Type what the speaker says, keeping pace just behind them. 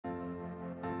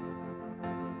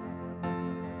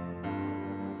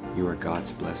You are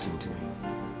God's blessing to me.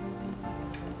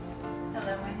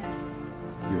 Hello, my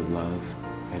honey. Your love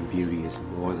and beauty is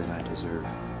more than I deserve.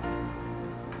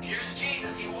 Here's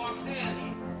Jesus, he walks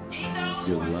in. He knows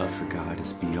Your what love for God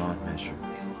is beyond measure.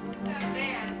 he looks at that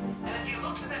man, and as he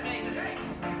looks at that man, he says, hey,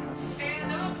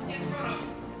 stand up in front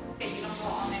of hey, you don't go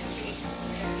on that feet.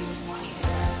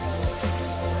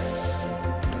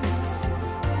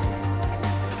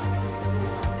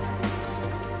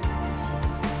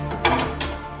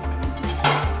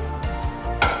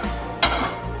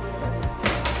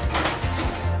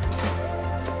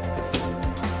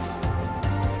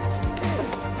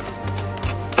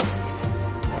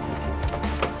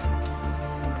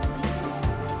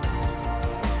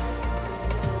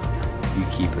 You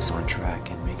keep us on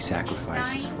track and make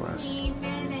sacrifices for us. 19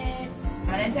 minutes. I'm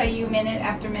gonna tell you minute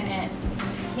after minute.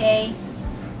 Okay?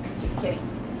 Just kidding.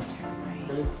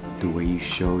 The way you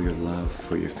show your love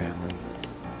for your family,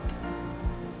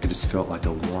 it has felt like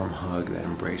a warm hug that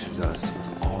embraces us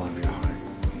with all of your heart.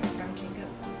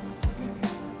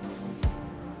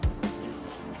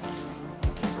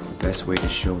 The best way to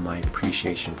show my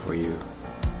appreciation for you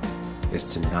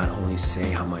is to not only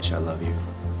say how much I love you,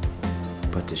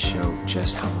 but to show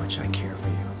just how much I care for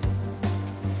you.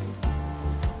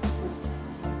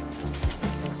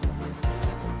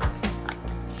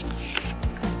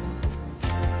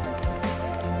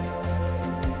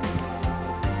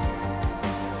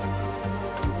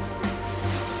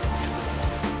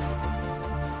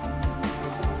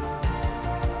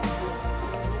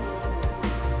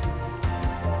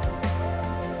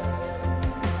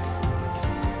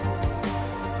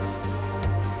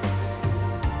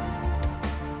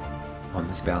 On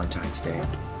this Valentine's Day,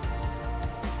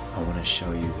 I want to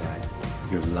show you that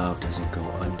your love doesn't go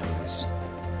unnoticed,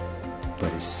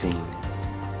 but is seen,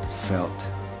 felt,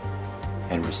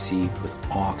 and received with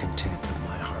all content of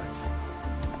my heart.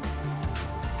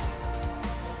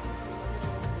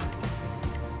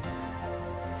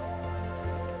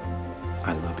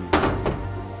 I love you.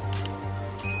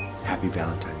 Happy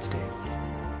Valentine's Day.